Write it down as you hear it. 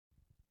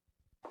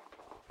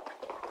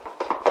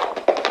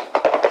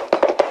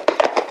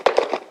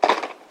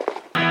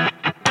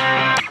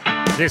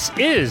This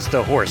is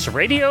the Horse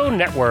Radio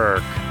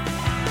Network.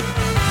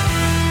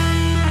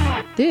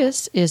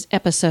 This is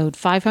episode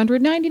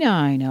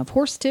 599 of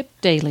Horse Tip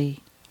Daily.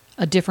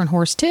 A different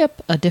horse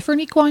tip, a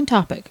different equine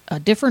topic, a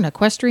different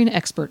equestrian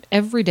expert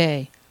every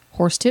day.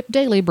 Horse Tip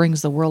Daily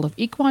brings the world of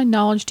equine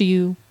knowledge to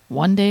you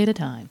one day at a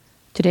time.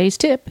 Today's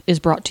tip is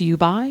brought to you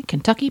by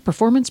Kentucky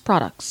Performance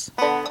Products.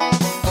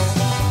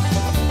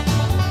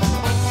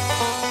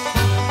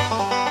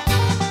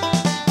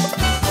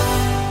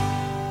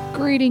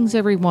 Greetings,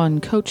 everyone.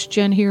 Coach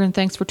Jen here, and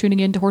thanks for tuning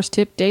in to Horse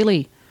Tip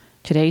Daily.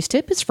 Today's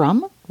tip is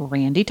from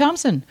Randi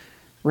Thompson.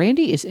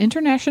 Randi is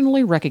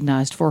internationally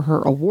recognized for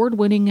her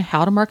award-winning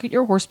How to Market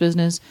Your Horse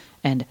Business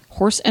and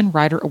Horse and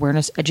Rider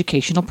Awareness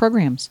educational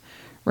programs.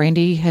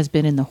 Randi has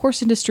been in the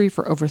horse industry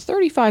for over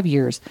 35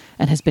 years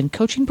and has been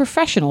coaching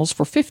professionals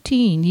for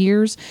 15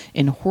 years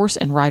in horse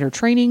and rider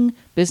training,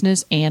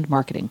 business, and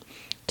marketing.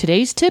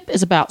 Today's tip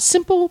is about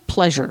simple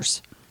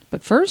pleasures.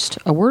 But first,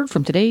 a word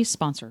from today's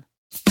sponsor.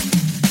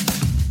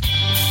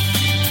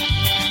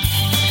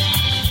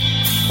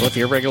 Well, if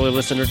you're a regular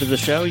listener to the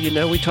show, you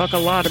know we talk a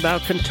lot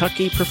about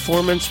Kentucky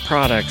Performance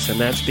Products, and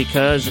that's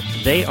because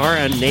they are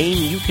a name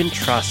you can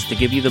trust to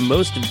give you the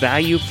most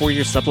value for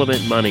your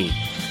supplement money.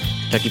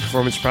 Kentucky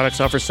Performance Products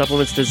offers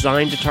supplements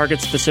designed to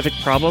target specific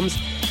problems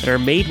that are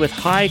made with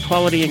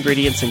high-quality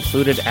ingredients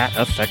included at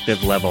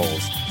effective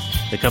levels.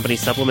 The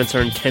company's supplements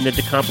are intended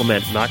to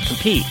complement, not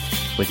compete,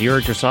 with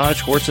your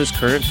dressage horse's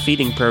current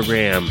feeding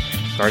program,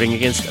 guarding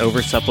against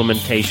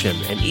over-supplementation,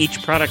 and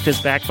each product is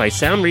backed by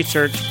sound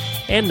research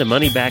and the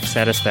money-back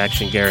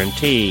satisfaction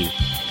guarantee.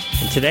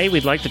 And today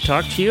we'd like to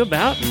talk to you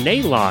about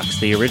Nalox,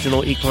 the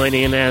original equine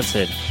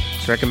antacid.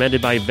 It's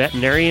recommended by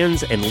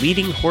veterinarians and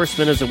leading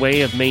horsemen as a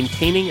way of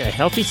maintaining a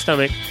healthy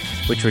stomach,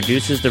 which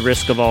reduces the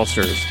risk of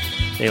ulcers.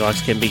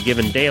 Nalox can be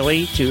given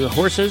daily to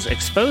horses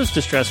exposed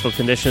to stressful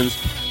conditions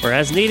or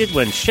as needed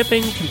when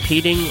shipping,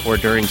 competing, or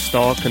during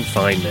stall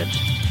confinement.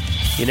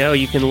 You know,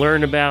 you can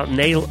learn about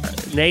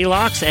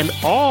Nalox and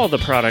all the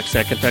products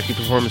at Kentucky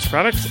Performance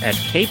Products at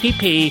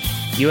kppusa.com.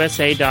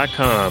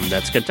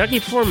 That's Kentucky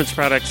Performance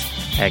Products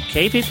at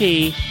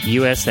kppusa.com.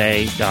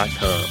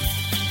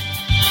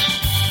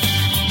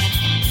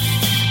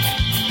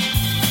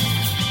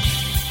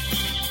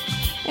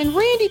 And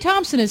Randi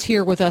Thompson is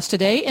here with us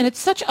today, and it's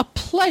such a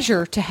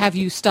pleasure to have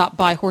you stop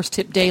by Horse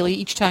Tip Daily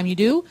each time you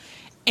do.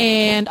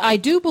 And I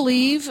do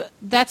believe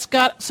that's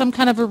got some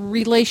kind of a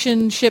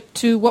relationship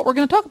to what we're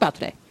going to talk about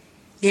today.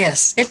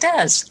 Yes, it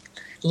does.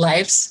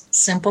 Life's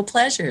simple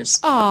pleasures.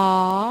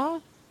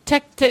 Aww.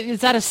 Is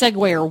that a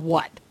segue or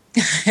what?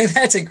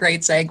 That's a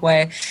great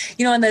segue.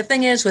 You know, and the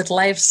thing is with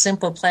life's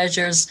simple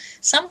pleasures,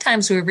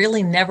 sometimes we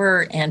really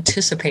never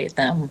anticipate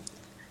them,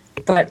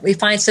 but we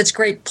find such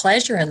great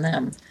pleasure in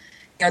them.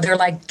 You know, they're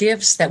like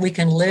gifts that we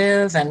can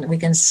live and we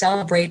can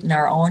celebrate in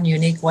our own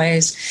unique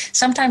ways.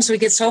 Sometimes we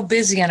get so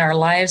busy in our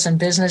lives and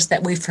business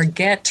that we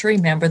forget to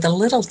remember the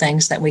little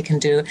things that we can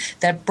do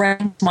that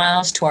bring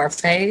smiles to our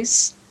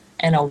face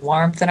and a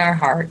warmth in our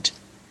heart.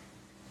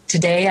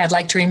 Today, I'd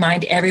like to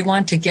remind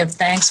everyone to give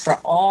thanks for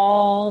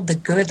all the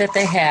good that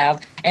they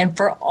have and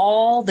for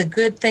all the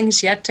good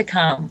things yet to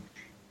come.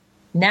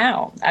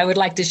 Now, I would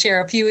like to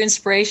share a few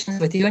inspirations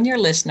with you and your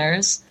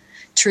listeners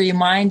to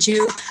remind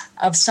you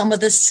of some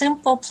of the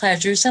simple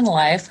pleasures in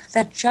life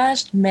that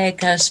just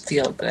make us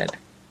feel good.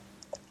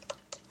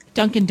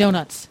 Dunkin'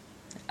 Donuts.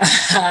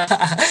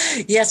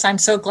 Yes, I'm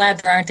so glad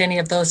there aren't any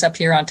of those up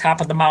here on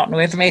top of the mountain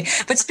with me.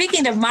 But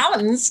speaking of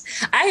mountains,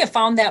 I have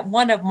found that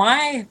one of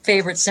my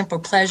favorite simple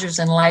pleasures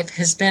in life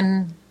has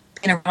been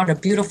being around a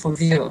beautiful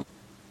view.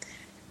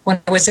 When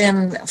I was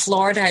in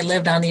Florida, I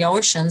lived on the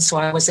ocean, so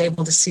I was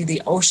able to see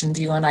the ocean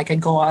view, and I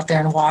could go out there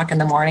and walk in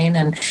the morning.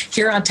 And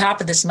here on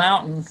top of this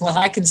mountain, well,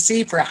 I can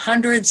see for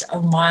hundreds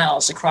of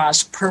miles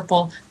across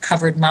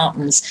purple-covered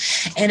mountains.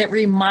 And it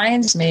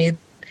reminds me,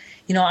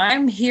 you know,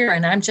 I'm here,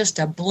 and I'm just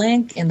a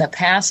blink in the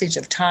passage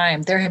of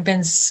time. There have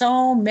been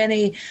so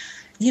many,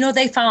 you know,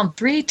 they found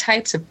 3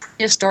 types of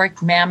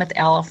prehistoric mammoth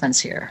elephants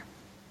here.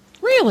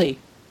 Really?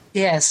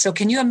 Yes. So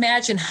can you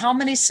imagine how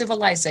many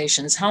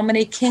civilizations, how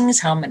many kings,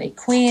 how many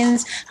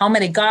queens, how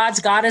many gods,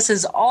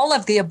 goddesses, all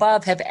of the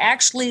above have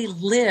actually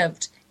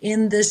lived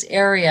in this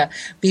area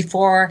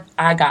before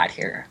I got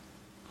here?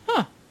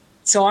 Huh.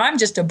 So I'm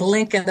just a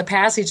blink in the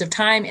passage of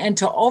time, and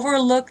to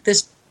overlook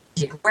this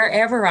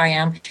wherever I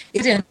am,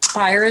 it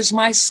inspires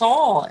my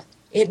soul.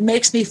 It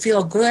makes me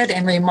feel good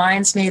and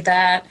reminds me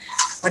that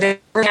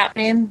whatever's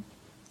happening,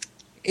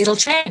 it'll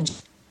change.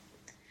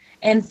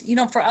 And, you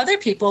know, for other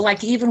people,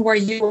 like even where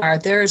you are,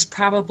 there's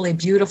probably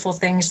beautiful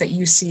things that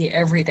you see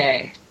every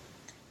day.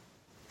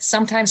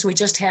 Sometimes we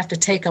just have to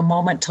take a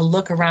moment to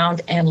look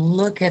around and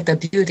look at the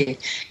beauty.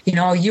 You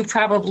know, you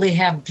probably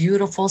have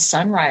beautiful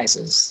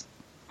sunrises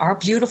or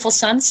beautiful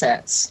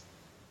sunsets.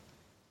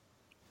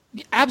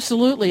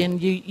 Absolutely, and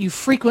you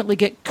frequently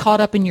get caught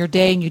up in your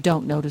day and you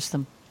don't notice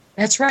them.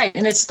 That's right.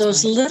 And it's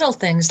those little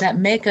things that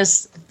make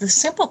us, the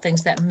simple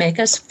things that make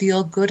us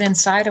feel good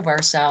inside of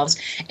ourselves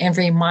and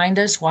remind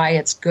us why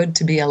it's good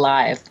to be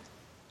alive.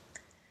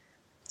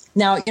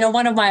 Now,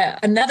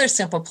 another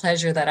simple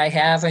pleasure that I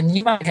have, and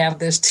you might have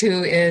this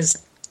too,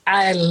 is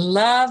I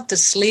love to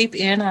sleep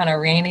in on a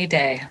rainy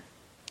day.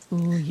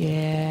 Oh,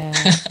 yeah.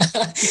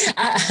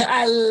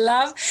 I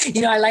love,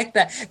 I like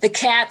the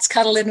cats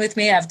cuddle in with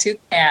me. I have 2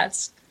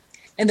 cats,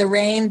 and the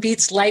rain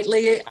beats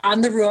lightly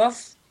on the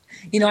roof.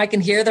 I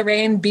can hear the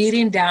rain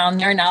beating down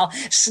there, and I'll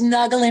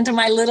snuggle into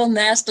my little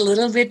nest a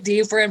little bit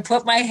deeper and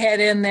put my head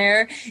in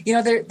there.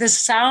 The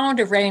sound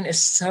of rain is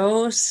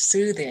so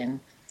soothing.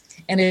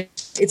 And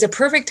it's a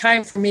perfect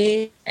time for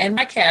me and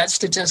my cats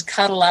to just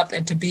cuddle up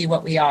and to be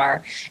what we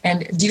are.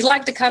 And do you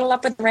like to cuddle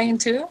up in the rain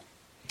too?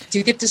 Do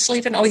you get to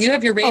sleep in? Oh, you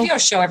have your radio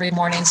show every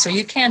morning, so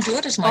you can't do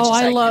it as much as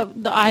I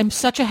can. I'm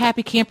such a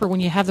happy camper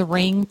when you have the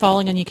rain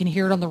falling and you can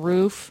hear it on the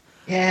roof.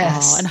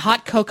 Yes. And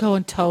hot cocoa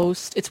and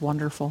toast. It's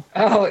wonderful.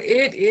 Oh,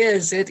 it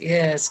is. It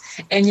is.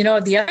 And,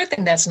 the other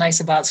thing that's nice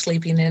about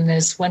sleeping in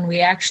is when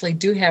we actually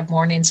do have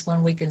mornings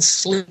when we can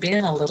sleep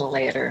in a little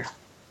later.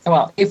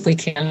 Well, if we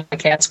can. My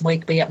cats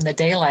wake me up in the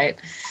daylight.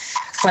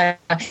 But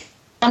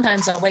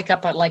sometimes I'll wake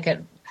up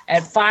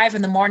at 5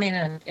 in the morning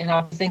and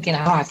I'll be thinking,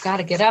 I've got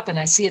to get up. And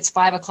I see it's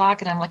 5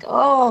 o'clock and I'm like,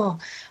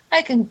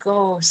 I can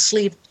go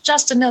sleep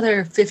just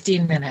another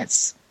 15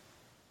 minutes.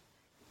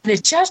 And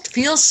it just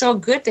feels so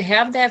good to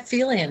have that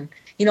feeling.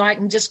 I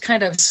can just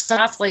kind of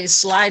softly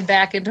slide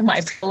back into my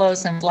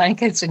pillows and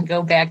blankets and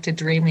go back to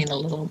dreaming a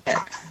little bit.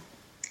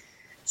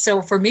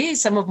 So for me,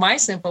 some of my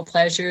simple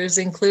pleasures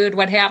include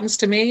what happens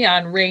to me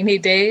on rainy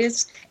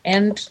days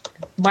and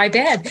my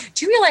bed.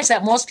 Do you realize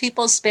that most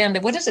people spend,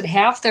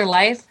 half their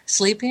life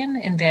sleeping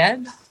in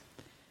bed?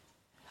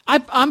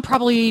 I'm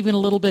probably even a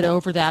little bit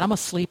over that. I'm a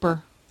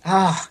sleeper.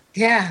 Oh,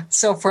 yeah.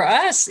 So for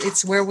us,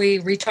 it's where we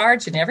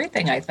recharge and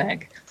everything, I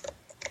think.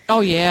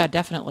 Oh, yeah,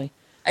 definitely.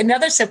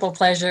 Another simple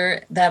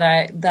pleasure that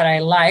I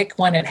like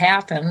when it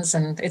happens,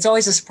 and it's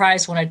always a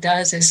surprise when it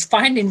does, is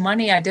finding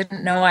money I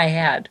didn't know I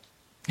had.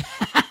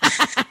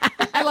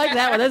 I like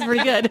that one. That's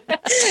pretty good.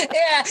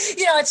 Yeah.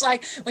 It's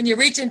like when you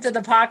reach into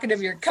the pocket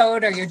of your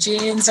coat or your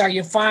jeans or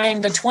you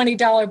find a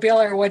 $20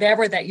 bill or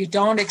whatever that you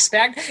don't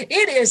expect.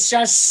 It is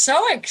just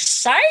so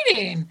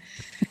exciting.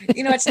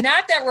 It's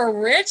not that we're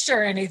rich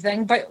or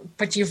anything, but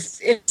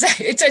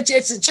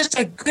it's just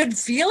a good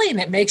feeling.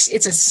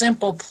 It's a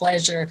simple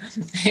pleasure.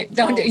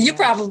 You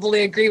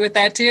probably agree with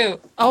that too?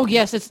 Oh,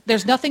 yes.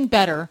 There's nothing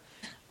better.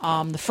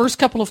 The first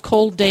couple of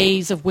cold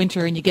days of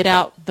winter and you get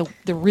out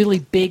the really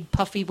big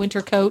puffy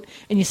winter coat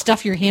and you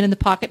stuff your hand in the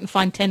pocket and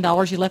find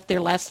 $10 you left there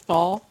last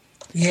fall.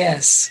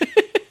 Yes.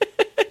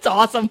 It's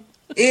awesome.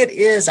 It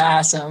is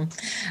awesome.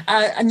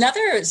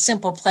 Another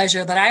simple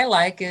pleasure that I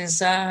like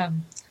is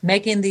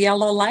making the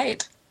yellow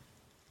light.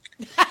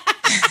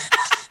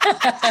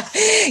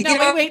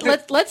 Wait.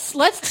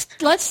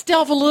 Let's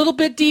delve a little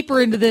bit deeper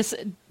into this,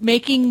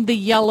 making the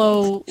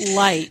yellow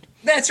light.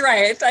 That's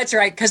right.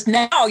 Because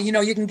now,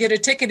 you can get a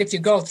ticket if you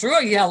go through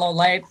a yellow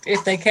light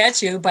if they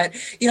catch you. But,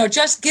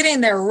 just getting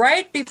there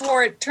right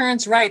before it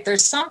turns right,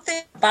 there's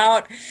something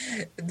about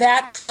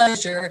that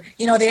pleasure.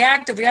 The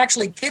act of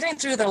actually getting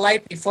through the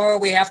light before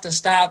we have to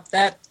stop,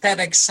 that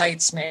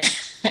excites me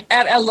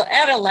at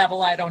a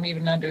level I don't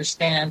even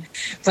understand.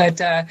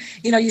 But,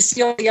 you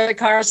see all the other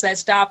cars that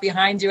stop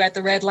behind you at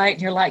the red light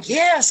and you're like,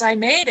 yes, I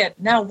made it.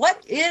 Now,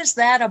 what is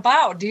that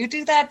about? Do you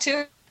do that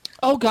too?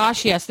 Oh,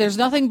 gosh, yes. There's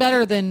nothing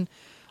better than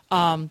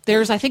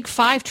there's, I think,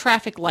 5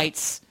 traffic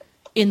lights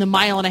in the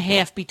mile and a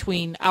half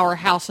between our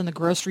house and the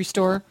grocery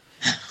store.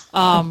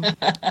 And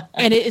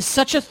it is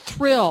such a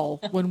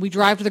thrill when we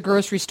drive to the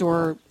grocery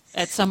store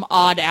at some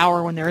odd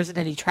hour when there isn't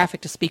any traffic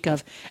to speak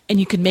of, and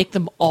you can make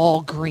them all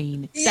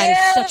green.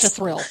 Yes. That is such a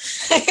thrill.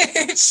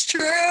 It's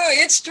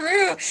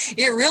true.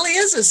 It really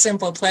is a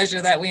simple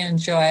pleasure that we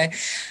enjoy.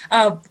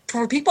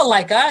 For people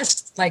like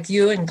us, like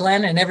you and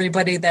Glenn and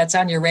everybody that's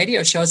on your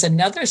radio shows,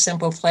 another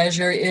simple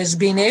pleasure is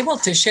being able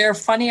to share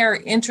funny or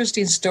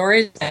interesting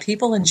stories that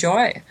people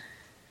enjoy.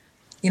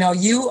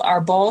 You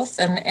are both,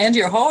 and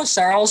your hosts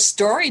are all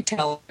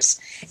storytellers,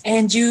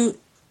 and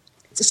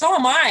so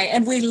am I,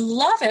 and we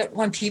love it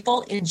when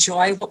people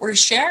enjoy what we're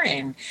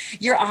sharing.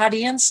 Your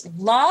audience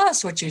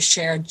loves what you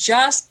share.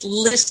 Just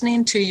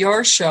listening to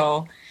your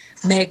show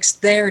makes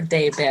their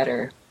day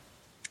better.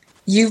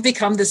 You've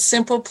become the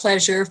simple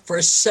pleasure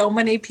for so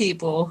many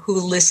people who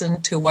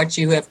listen to what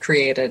you have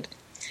created.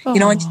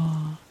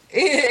 Aww.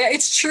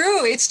 It's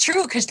true.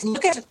 Because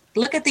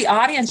look at the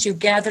audience you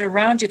gathered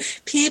around you.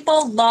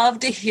 People love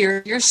to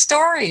hear your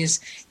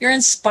stories. You're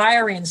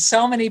inspiring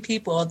so many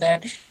people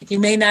that you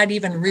may not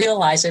even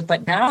realize it,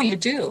 but now you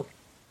do.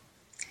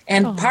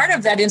 And part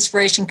of that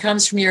inspiration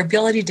comes from your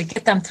ability to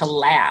get them to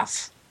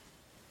laugh.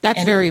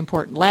 That's very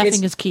important.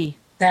 Laughing is key.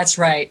 That's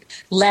right.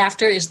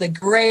 Laughter is the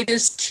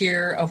greatest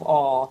cure of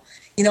all.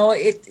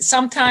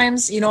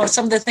 Sometimes,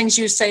 some of the things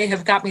you say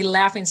have got me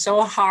laughing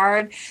so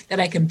hard that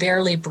I can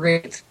barely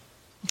breathe.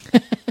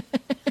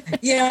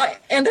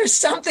 And there's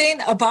something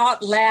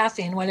about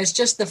laughing when it's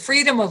just the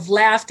freedom of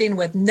laughing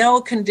with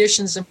no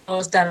conditions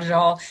imposed on it at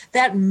all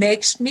that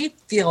makes me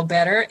feel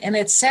better, and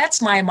it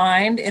sets my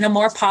mind in a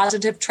more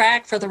positive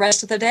track for the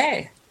rest of the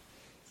day.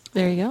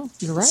 There you go.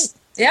 You're right.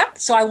 Yep.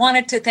 So I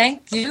wanted to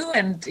thank you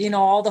and,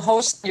 all the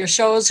hosts of your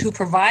shows who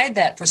provide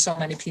that for so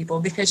many people,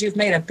 because you've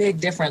made a big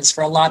difference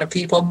for a lot of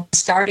people,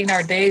 starting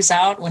our days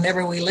out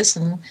whenever we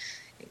listen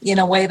in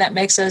a way that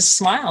makes us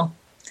smile.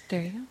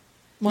 There you go.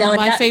 One of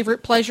my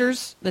favorite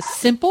pleasures that's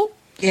simple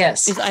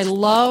is I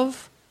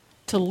love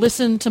to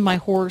listen to my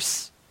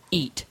horse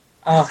eat.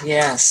 Oh,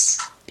 yes.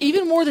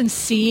 Even more than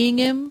seeing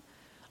him,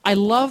 I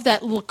love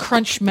that little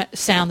crunch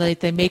sound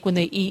that they make when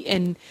they eat,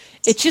 and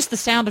it's just the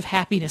sound of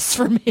happiness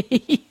for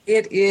me.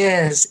 It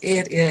is.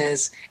 It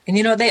is. And,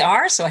 they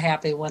are so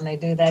happy when they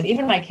do that.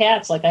 Even my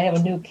cats, like I have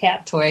a new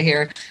cat toy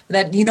here,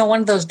 that, one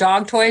of those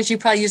dog toys, you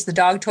probably use the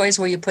dog toys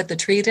where you put the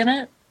treat in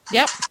it.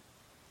 Yep.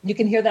 You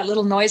can hear that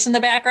little noise in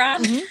the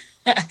background.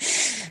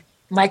 Mm-hmm.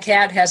 My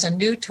cat has a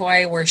new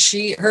toy where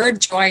her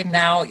joy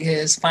now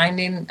is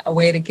finding a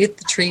way to get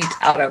the treat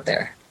out of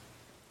there.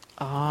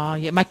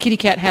 Yeah, my kitty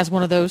cat has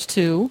one of those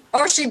too.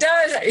 Oh, she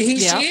does.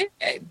 She?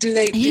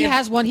 He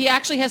has one. He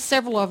actually has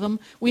several of them.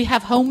 We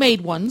have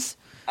homemade ones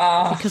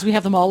because we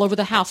have them all over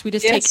the house. We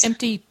just take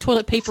empty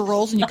toilet paper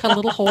rolls and you cut a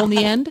little hole in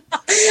the end. I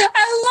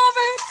love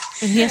it.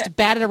 And he has to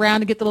bat it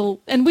around to get the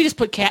little, and we just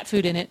put cat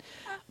food in it.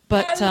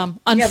 But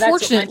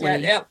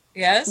unfortunately,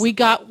 we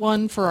got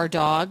one for our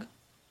dog.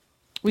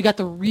 We got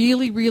the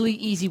really, really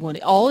easy one.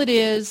 All it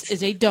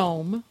is a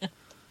dome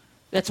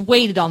that's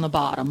weighted on the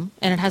bottom,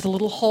 and it has a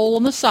little hole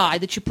on the side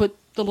that you put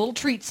the little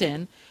treats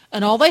in,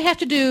 and all they have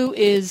to do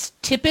is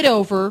tip it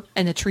over,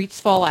 and the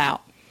treats fall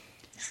out.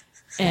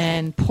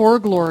 And poor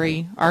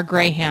Glory, our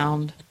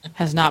greyhound,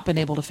 has not been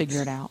able to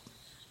figure it out.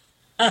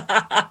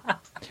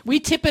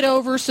 We tip it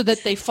over so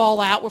that they fall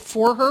out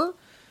for her,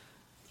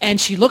 and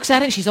she looks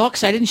at it, and she's all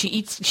excited, and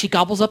she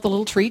gobbles up the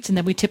little treats, and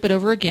then we tip it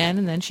over again,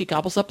 and then she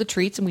gobbles up the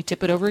treats, and we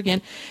tip it over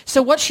again.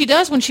 So what she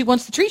does when she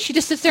wants the treat, she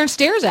just sits there and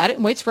stares at it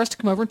and waits for us to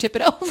come over and tip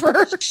it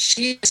over.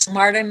 She's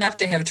smart enough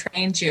to have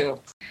trained you.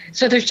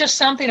 So there's just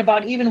something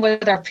about, even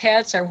with our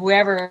pets or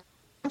whoever,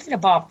 something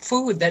about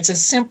food that's a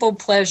simple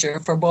pleasure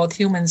for both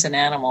humans and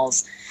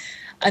animals.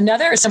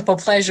 Another simple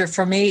pleasure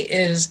for me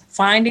is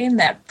finding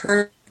that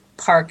perfect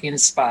parking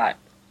spot.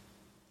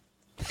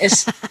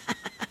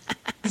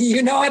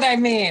 You know what I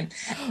mean?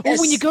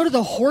 When you go to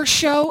the horse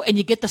show and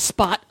you get the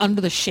spot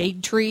under the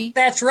shade tree.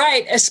 That's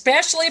right,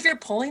 especially if you're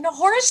pulling a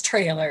horse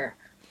trailer.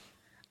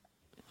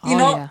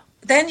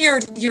 Then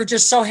you're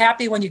just so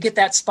happy when you get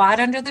that spot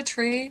under the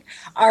tree,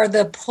 or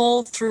the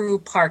pull-through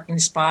parking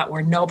spot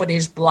where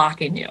nobody's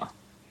blocking you.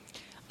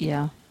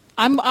 Yeah.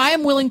 I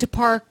am willing to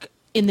park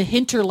in the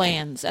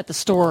hinterlands at the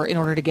store in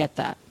order to get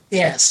that.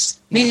 Yes,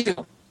 me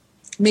too.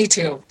 Me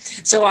too.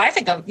 So I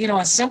think,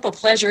 a simple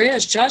pleasure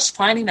is just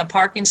finding a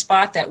parking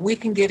spot that we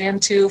can get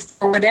into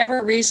for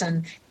whatever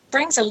reason.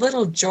 Brings a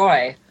little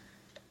joy,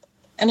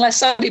 unless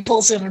somebody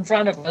pulls in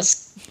front of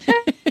us.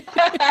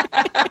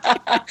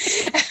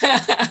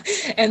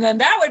 And then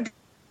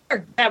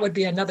that would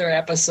be another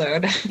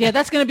episode. Yeah,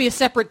 that's going to be a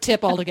separate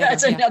tip altogether.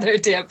 That's another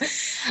tip.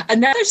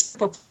 Another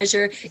simple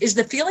pleasure is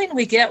the feeling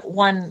we get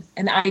when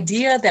an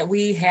idea that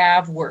we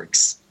have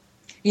works.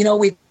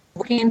 We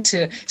working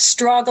to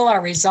struggle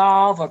or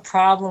resolve a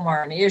problem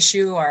or an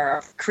issue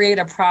or create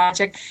a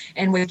project,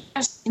 and we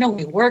just,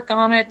 we work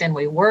on it and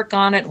we work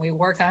on it and we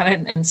work on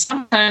it, and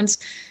sometimes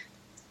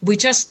we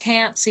just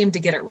can't seem to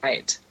get it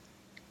right.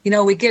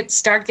 We get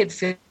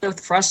filled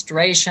with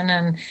frustration,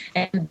 and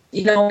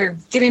we're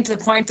getting to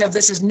the point of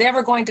this is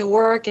never going to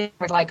work, and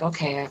we're like,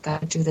 okay, I've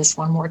got to do this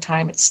one more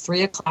time. It's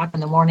 3:00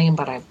 in the morning,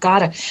 but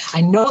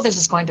I know this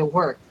is going to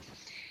work.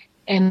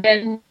 And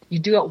then you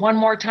do it one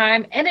more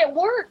time and it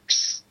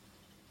works.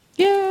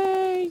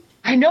 Yay!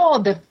 I know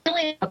the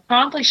feeling of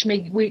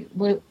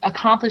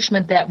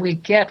accomplishment that we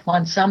get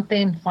when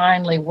something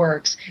finally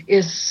works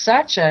is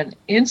such an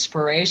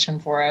inspiration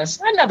for us.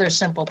 Another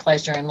simple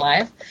pleasure in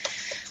life.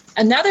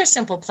 Another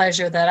simple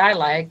pleasure that I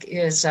like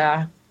is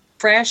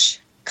fresh,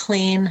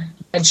 clean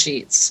bed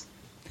sheets.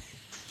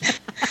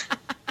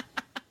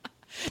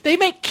 They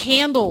make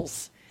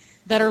candles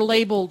that are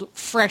labeled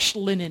fresh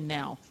linen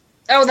now.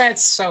 Oh,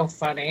 that's so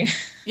funny.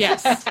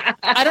 Yes.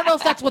 I don't know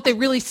if that's what they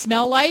really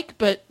smell like,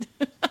 but...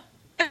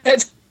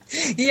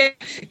 Yeah,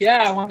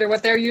 I wonder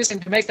what they're using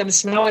to make them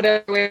smell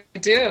whatever way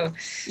they do.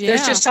 Yeah.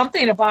 There's just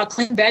something about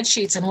clean bed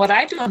sheets. And what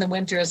I do in the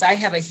winter is I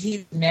have a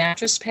heated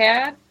mattress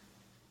pad.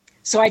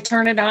 So I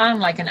turn it on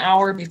like an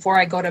hour before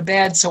I go to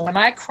bed. So when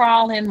I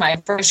crawl in my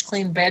fresh,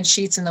 clean bed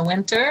sheets in the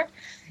winter,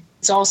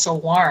 it's also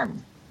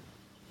warm.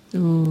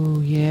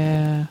 Ooh,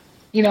 yeah.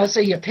 So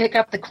you pick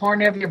up the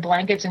corner of your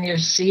blankets and your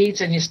sheets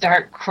and you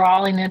start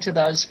crawling into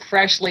those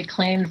freshly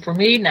cleaned, for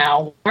me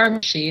now,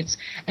 warm sheets.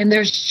 And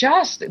there's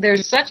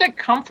such a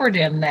comfort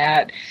in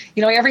that.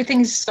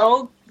 Everything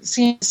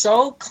seems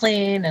so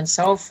clean and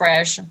so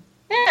fresh.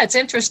 Yeah, it's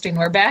interesting.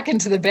 We're back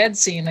into the bed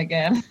scene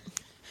again.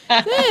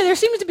 Yeah, there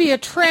seems to be a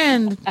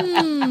trend.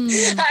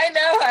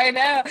 I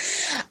know.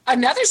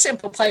 Another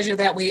simple pleasure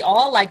that we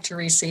all like to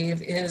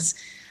receive is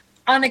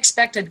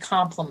unexpected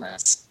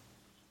compliments.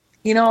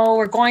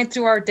 We're going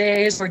through our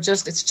days.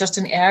 It's just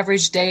an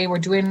average day. We're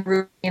doing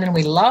routine and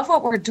we love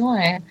what we're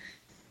doing.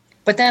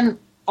 But then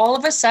all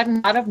of a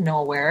sudden, out of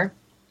nowhere,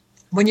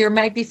 when you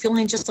might be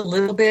feeling just a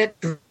little bit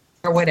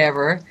or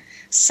whatever,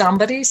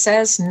 somebody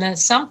says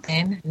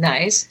something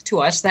nice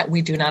to us that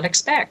we do not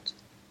expect.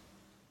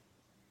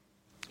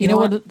 You know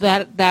what?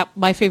 That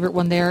my favorite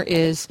one there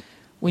is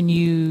when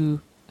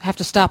you have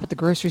to stop at the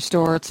grocery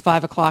store. It's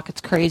 5:00.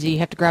 It's crazy. You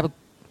have to grab a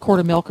quart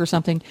of milk or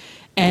something,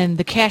 and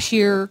the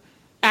cashier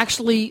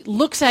actually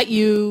looks at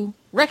you,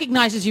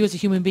 recognizes you as a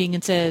human being,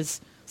 and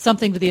says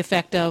something to the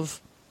effect of,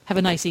 "Have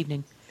a nice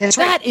evening." That's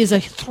right. That is a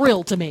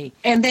thrill to me.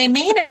 And they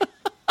mean it.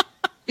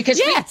 Because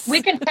yes.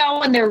 we can tell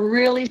when they're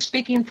really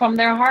speaking from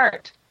their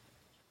heart.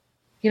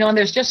 And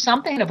there's just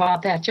something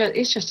about that.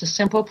 It's just a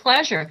simple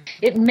pleasure.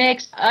 It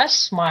makes us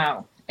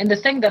smile. And the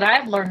thing that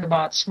I've learned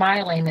about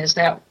smiling is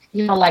that,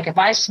 like if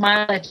I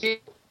smile at you,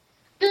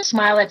 you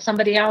smile at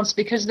somebody else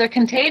because they're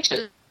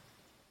contagious.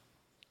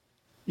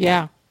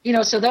 Yeah.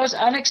 So those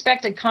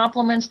unexpected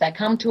compliments that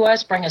come to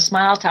us bring a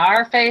smile to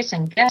our face,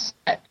 and guess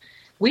what?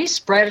 We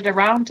spread it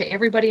around to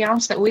everybody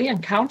else that we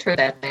encounter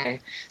that day.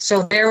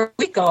 So there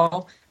we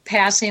go,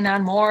 passing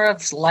on more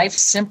of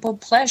life's simple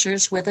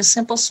pleasures with a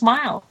simple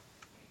smile.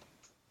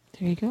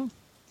 There you go.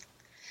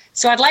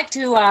 So I'd like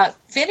to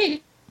finish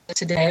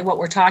today what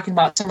we're talking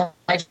about, some of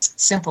life's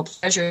simple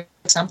pleasures,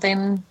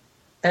 something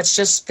that's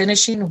just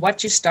finishing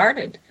what you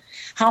started.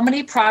 How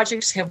many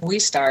projects have we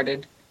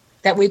started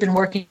that we've been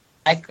working,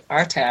 like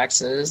our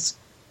taxes,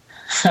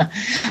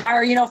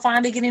 or,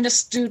 finally getting a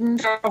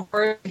student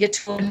or get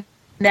to a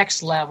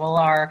next level,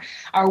 or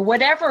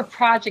whatever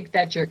project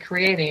that you're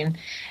creating,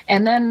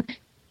 and then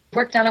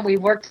worked on it,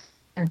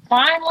 and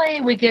finally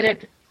we get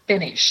it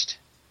finished.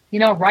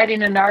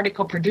 Writing an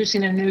article,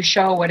 producing a new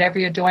show, whatever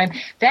you're doing,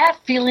 that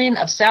feeling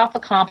of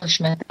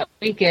self-accomplishment that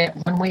we get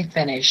when we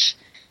finish,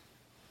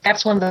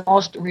 that's one of the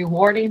most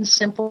rewarding,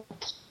 simple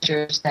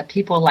pleasures that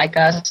people like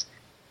us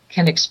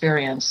can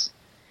experience.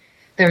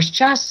 There's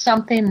just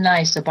something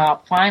nice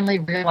about finally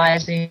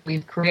realizing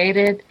we've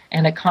created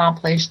and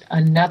accomplished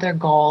another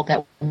goal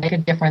that will make a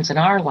difference in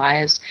our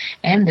lives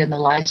and in the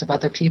lives of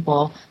other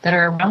people that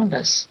are around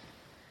us.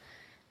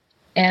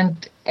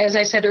 And as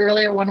I said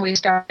earlier when we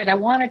started, I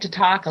wanted to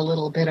talk a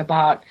little bit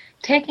about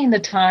taking the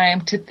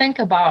time to think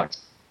about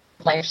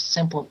life's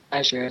simple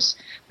pleasures.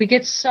 We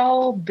get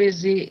so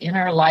busy in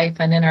our life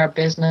and in our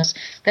business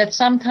that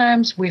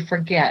sometimes we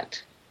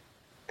forget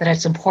that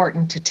it's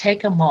important to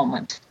take a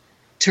moment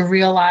to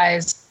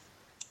realize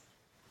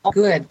how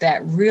good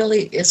that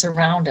really is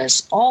around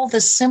us. All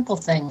the simple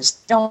things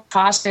don't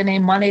cost any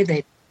money.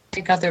 They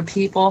take other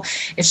people.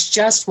 It's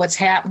just what's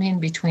happening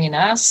between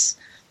us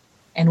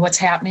and what's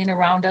happening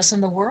around us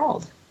in the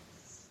world.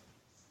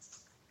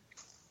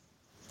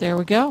 There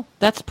we go.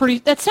 That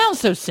sounds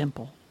so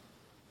simple.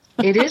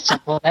 It is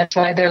simple. That's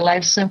why they're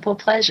life's simple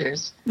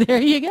pleasures.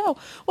 There you go.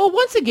 Well,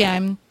 once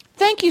again,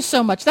 thank you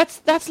so much.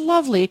 That's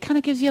lovely. It kind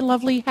of gives you a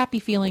lovely, happy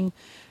feeling.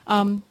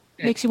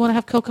 Makes you want to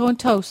have cocoa and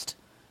toast.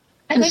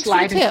 And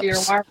slide into your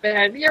warm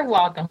bed. You're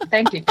welcome.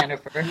 Thank you,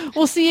 Jennifer.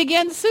 We'll see you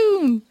again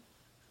soon.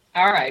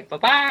 All right.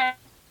 Bye-bye.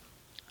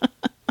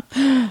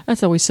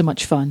 That's always so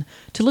much fun.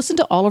 To listen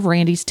to all of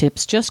Randi's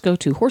tips, just go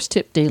to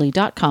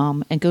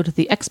horsetipdaily.com and go to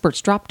the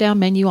experts drop-down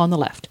menu on the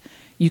left.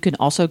 You can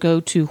also go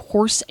to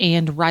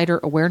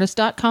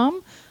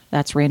horseandriderawareness.com.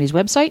 That's Randi's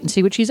website, and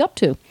see what she's up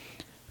to.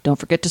 Don't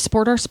forget to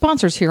support our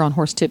sponsors here on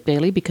Horse Tip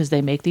Daily because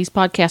they make these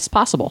podcasts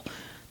possible.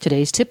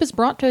 Today's tip has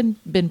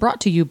been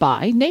brought to you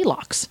by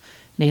Nalox.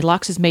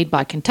 Nalox is made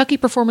by Kentucky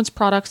Performance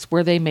Products,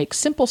 where they make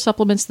simple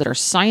supplements that are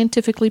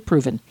scientifically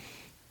proven.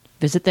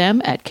 Visit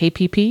them at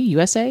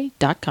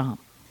kppusa.com.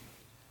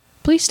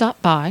 Please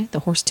stop by the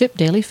Horse Tip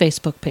Daily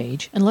Facebook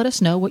page and let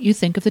us know what you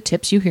think of the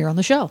tips you hear on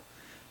the show.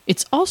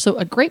 It's also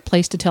a great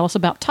place to tell us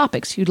about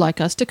topics you'd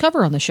like us to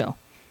cover on the show.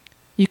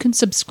 You can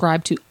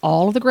subscribe to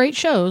all of the great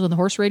shows on the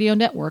Horse Radio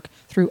Network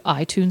through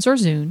iTunes or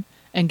Zune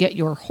and get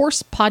your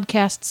horse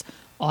podcasts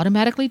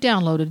automatically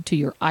downloaded to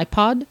your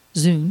iPod,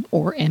 Zune,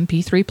 or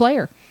MP3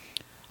 player.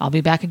 I'll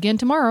be back again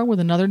tomorrow with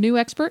another new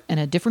expert and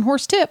a different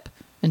horse tip.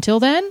 Until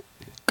then,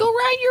 go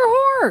ride your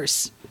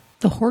horse!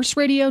 The Horse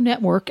Radio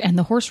Network and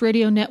the Horse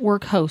Radio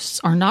Network hosts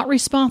are not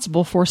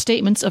responsible for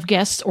statements of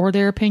guests or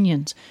their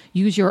opinions.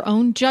 Use your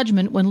own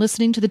judgment when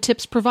listening to the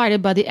tips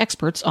provided by the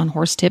experts on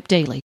Horse Tip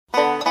Daily.